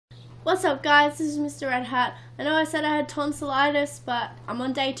What's up guys, this is MrRedHat. I know I said I had tonsillitis, but I'm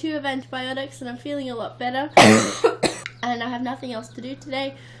on day 2 of antibiotics and I'm feeling a lot better. And I have nothing else to do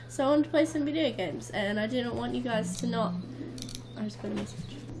today, so I wanted to play some video games, and I didn't want you guys to not... I just got a message.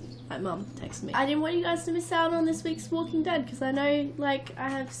 My mum texted me. I didn't want you guys to miss out on this week's Walking Dead, because I know, like, I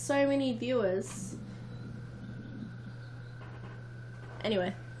have so many viewers.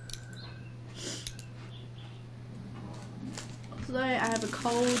 Anyway. Today I have a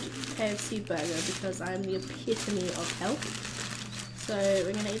cold KFC burger because I'm the epitome of health. So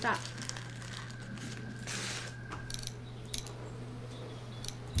we're gonna eat that.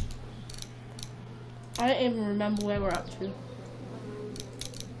 I don't even remember where we're up to.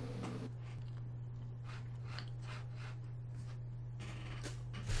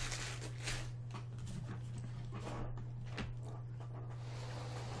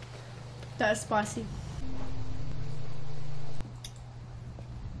 That is spicy.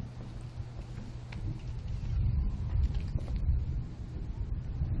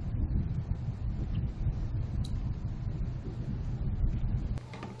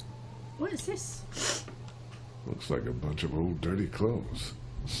 What is this? Looks like a bunch of old dirty clothes.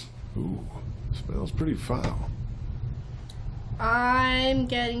 Ooh, smells pretty foul. I'm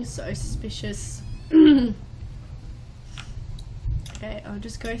getting so suspicious. Okay, I'll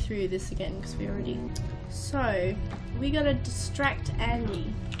just go through this again because we already... So, we gotta distract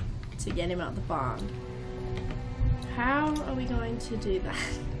Andy to get him out the barn. How are we going to do that?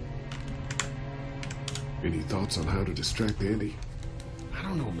 Any thoughts on how to distract Andy? I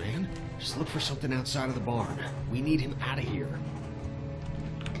don't know, man. Just look for something outside of the barn. We need him out of here.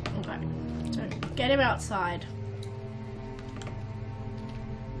 Okay, so get him outside.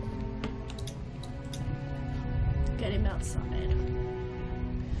 Get him outside.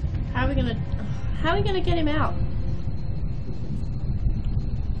 How are we gonna get him out?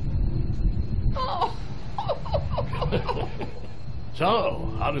 Oh.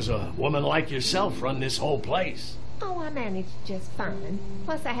 So, how does a woman like yourself run this whole place? Oh, I managed just fine.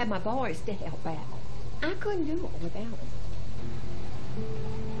 Plus, I had my boys to help out. I couldn't do it without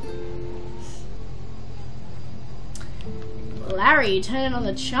them. Larry, turn on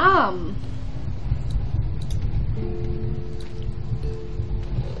the charm.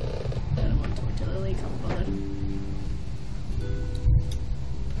 I don't want to talk to Lily, can't bother.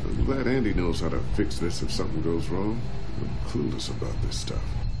 I'm glad Andy knows how to fix this if something goes wrong. I'm clueless about this stuff.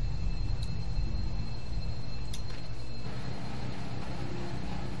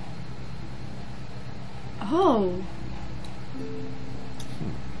 Oh.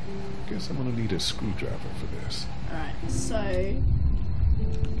 Guess I'm gonna need a screwdriver for this. Alright, so...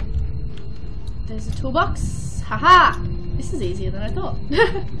 There's a toolbox. Haha! This is easier than I thought.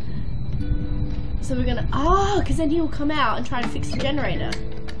 So we're gonna... Oh, because then he'll come out and try to fix the generator.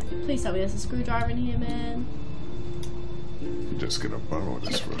 Please tell me there's a screwdriver in here, man. I'm just gonna borrow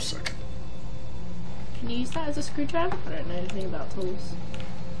this for a second. Can you use that as a screwdriver? I don't know anything about tools.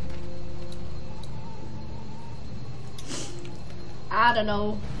 I don't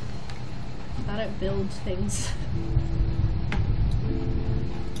know. I don't build things.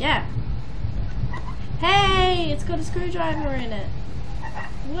 Yeah. Hey, it's got a screwdriver in it.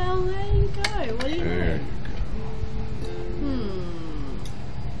 Well, there you go. What do you There know? you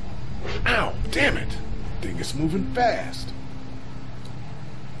go. Ow! Damn it! Thing is moving fast.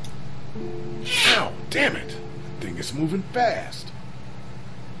 Ow! Damn it! Thing is moving fast.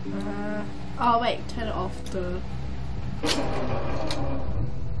 Oh wait, turn it off.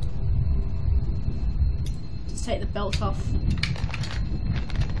 Just take the belt off.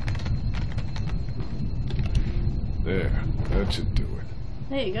 There, that should do it.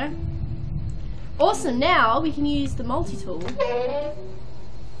 There you go. Awesome, now we can use the multi-tool.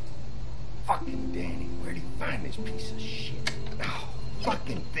 Fucking Danny, where'd he find this piece of shit? Oh,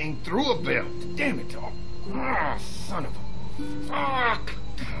 fucking thing through a belt. Damn it all. Ah, son of a... Fuck!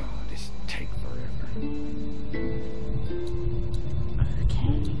 Oh, this take forever.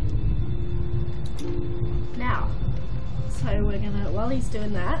 Okay. Now, so we're gonna, while he's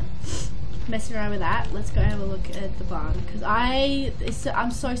doing that, messing around with that, let's go have a look at the barn, because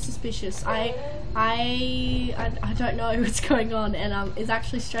I'm so suspicious. I don't know what's going on, and it's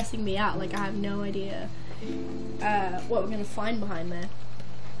actually stressing me out. Like, I have no idea what we're gonna find behind there.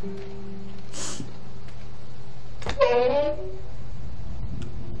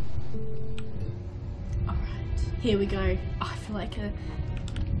 Alright, here we go. Oh, I feel like an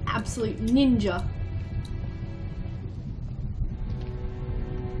absolute ninja.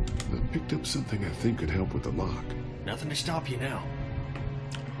 I picked up something I think could help with the lock. Nothing to stop you now.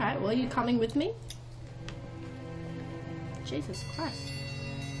 Alright, well, you coming with me? Jesus Christ.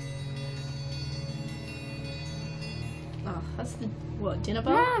 Oh, that's the, what, dinner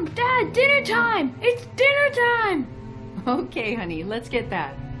bell? Mom, Dad, dinner time! It's dinner time! Okay, honey, let's get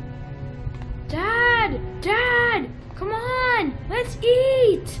that. Dad! Dad! Come on! Let's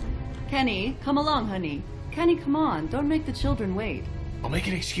eat! Kenny, come along, honey. Kenny, come on. Don't make the children wait. I'll make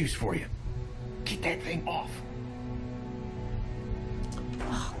an excuse for you. Get that thing off.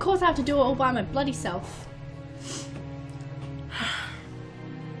 Oh, of course I have to do it all by my bloody self.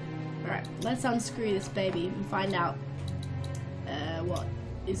 Alright, let's unscrew this baby and find out what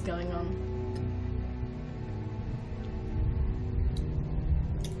is going on.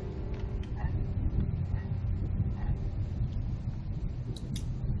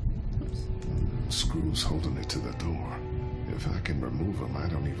 Screws holding it to the door. If I can remove them, I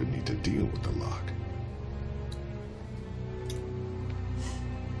don't even need to deal with the lock.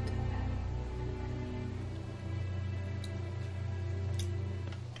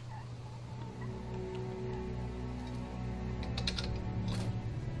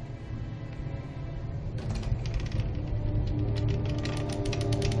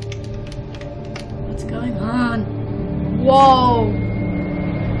 What's going on? Whoa!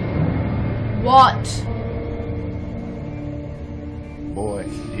 What? Boy,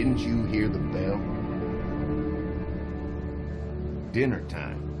 didn't you hear the bell? Dinner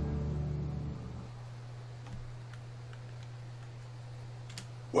time.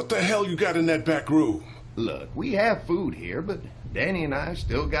 What the hell you got in that back room? Look, we have food here, but Danny and I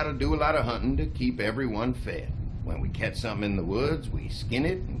still gotta do a lot of hunting to keep everyone fed. When we catch something in the woods, we skin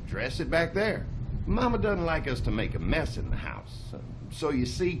it and dress it back there. Mama doesn't like us to make a mess in the house, so you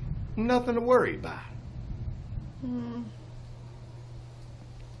see, nothing to worry about.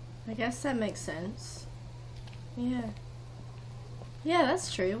 I guess that makes sense. Yeah. Yeah,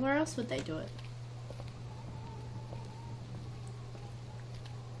 that's true. Where else would they do it?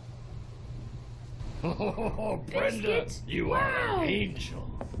 Oh, Brenda, you are an angel.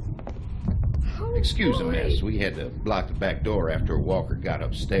 Oh, Excuse the boy. mess. We had to block the back door after Walker got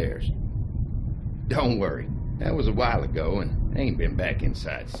upstairs. Don't worry. That was a while ago, and I ain't been back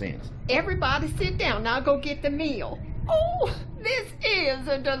inside since. Everybody sit down. I'll go get the meal. Oh, this is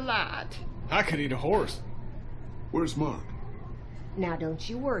a delight. I could eat a horse. Where's Mark? Now, don't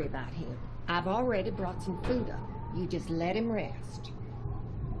you worry about him. I've already brought some food up. You just let him rest.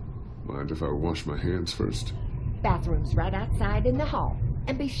 Mind if I wash my hands first? Bathroom's right outside in the hall.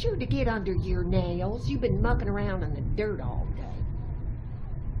 And be sure to get under your nails. You've been mucking around in the dirt all day.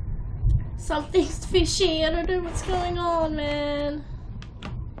 Something's fishy. I don't know what's going on, man.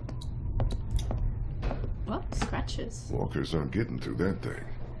 What? Scratches. Walkers aren't getting through that thing.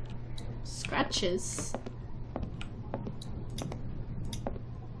 Scratches.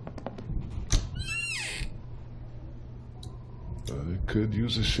 I could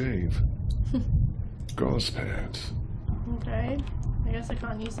use a shave. Gauze pads. Okay. I guess I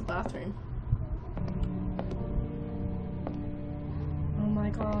can't use the bathroom. Oh my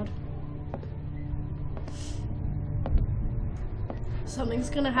god. Something's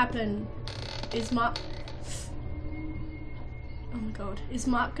gonna happen. Is Mark... Oh my god. Is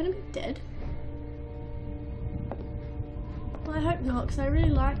Mark gonna be dead? Well, I hope not, because I really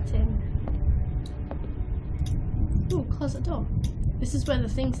liked him. Ooh, closet door. This is where the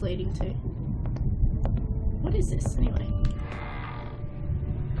thing's leading to. What is this, anyway?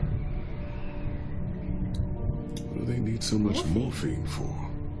 What do they need so much morphine for?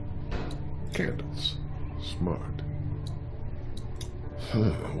 Candles. Smart.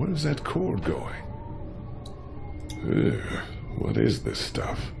 Where's that cord going? What is this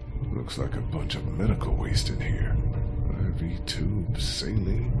stuff? Looks like a bunch of medical waste in here. IV tubes,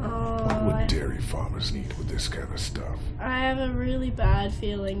 saline. What would dairy farmers need with this kind of stuff? I have a really bad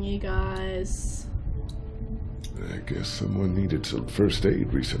feeling, you guys. I guess someone needed some first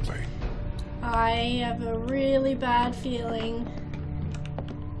aid recently. I have a really bad feeling.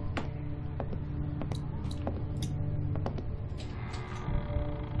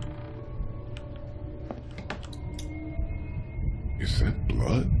 Is that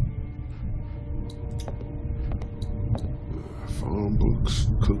blood? Farm books,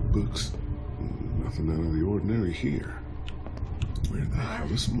 cookbooks, nothing out of the ordinary here. Where the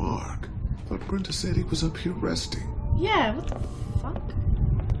hell is Mark? Thought Brenda said he was up here resting. Yeah, what the fuck?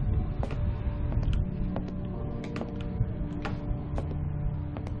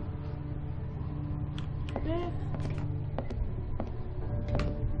 Where?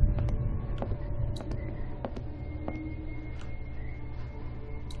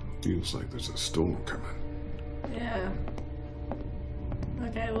 Feels like there's a storm coming. Yeah.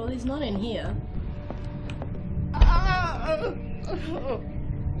 Okay, well he's not in here.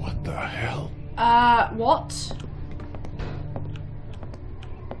 What the hell? What?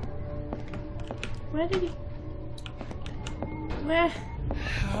 Where did he? Where?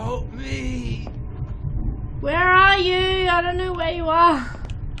 Help me. Where are you? I don't know where you are.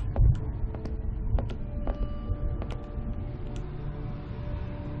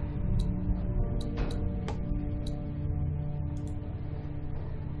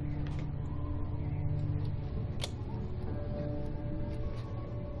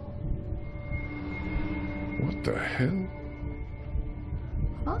 What the hell?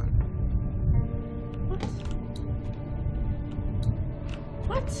 Huh?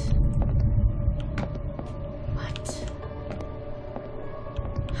 What?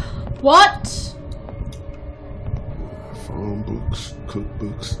 What? Farm books,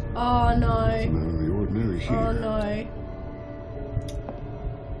 cookbooks. Oh no. Nothing out of the ordinary here. Oh no.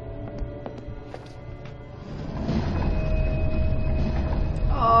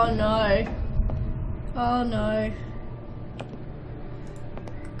 Oh no. Oh no.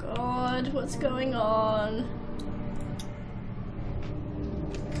 God, what's going on?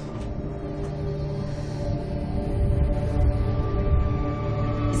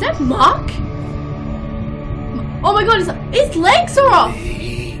 Is that Mark? Oh my god, his legs are off!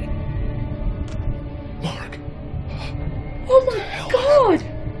 Mark. Oh my god!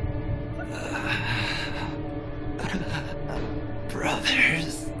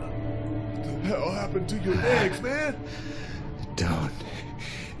 Brothers. What the hell happened to your legs, man? Don't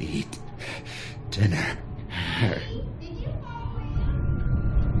eat dinner.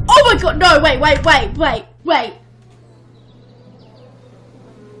 Oh my god, no, wait.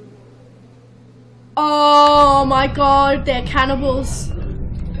 Oh my god, they're cannibals.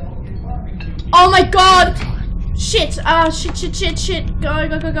 Oh my god! Shit, shit. Go.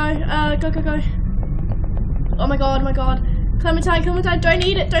 Go. Oh my god. Clementine, don't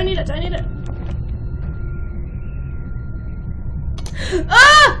eat it.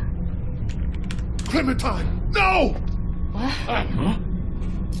 Ah! Clementine, no! Huh?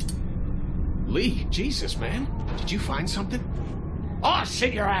 Lee, Jesus, man. Did you find something? Oh,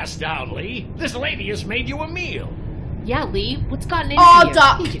 sit your ass down, Lee. This lady has made you a meal. Yeah, Lee, what's gotten into Oh, you?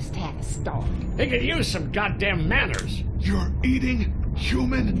 Doc. He just had a start. He could use some goddamn manners. You're eating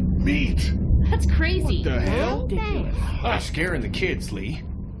human meat. That's crazy. The hell? Ridiculous. Scaring the kids, Lee.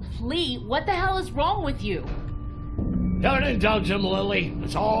 Lee, what the hell is wrong with you? Don't indulge him, Lily.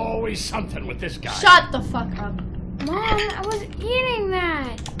 There's always something with this guy. Shut the fuck up. Mom, I was eating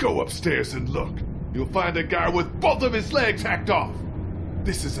that. Go upstairs and look. You'll find a guy with both of his legs hacked off.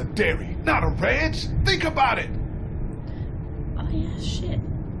 This is a dairy, not a ranch. Think about it. Oh yeah, shit.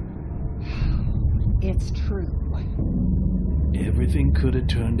 It's true. Everything could have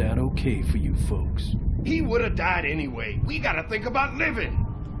turned out okay for you folks. He would have died anyway. We gotta think about living.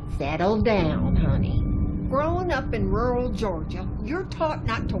 Settle down, honey. Growing up in rural Georgia, you're taught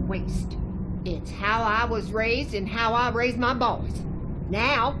not to waste. It's how I was raised and how I raised my boys.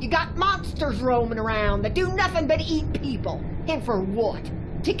 Now, you got monsters roaming around that do nothing but eat people. And for what?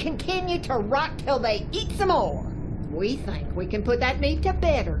 To continue to rot till they eat some more. We think we can put that meat to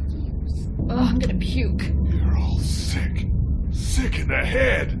better use. Oh, I'm gonna puke. You're all sick. Sick in the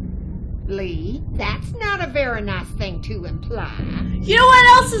head. Lee, that's not a very nice thing to imply. You know what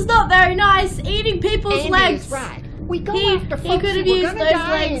else is not very nice? Eating people's Andy legs. is right. We go He after folks could have who are used gonna those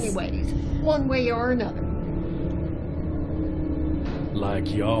die legs. anyways, one way or another.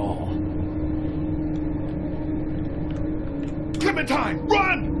 Like y'all. Clementine,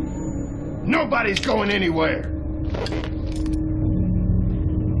 run! Nobody's going anywhere.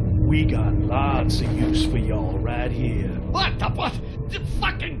 We got lots of use for y'all right here. What the what? The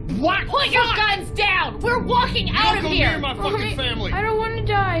fucking what? Put your guns down! We're walking out of Don't go here! near my fucking family. I don't want to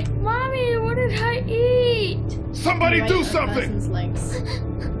die. Mommy, what did I eat? Somebody Right do on the something! person's legs.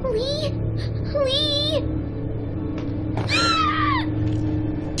 Lee?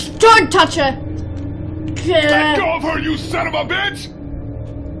 Don't touch her! Let go of her, you son of a bitch!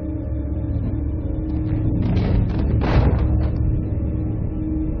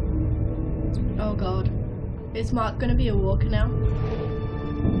 Oh god. Is Mark gonna be a walker now?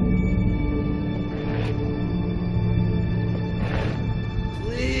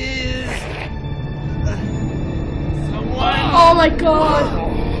 Please. Someone. Oh my god!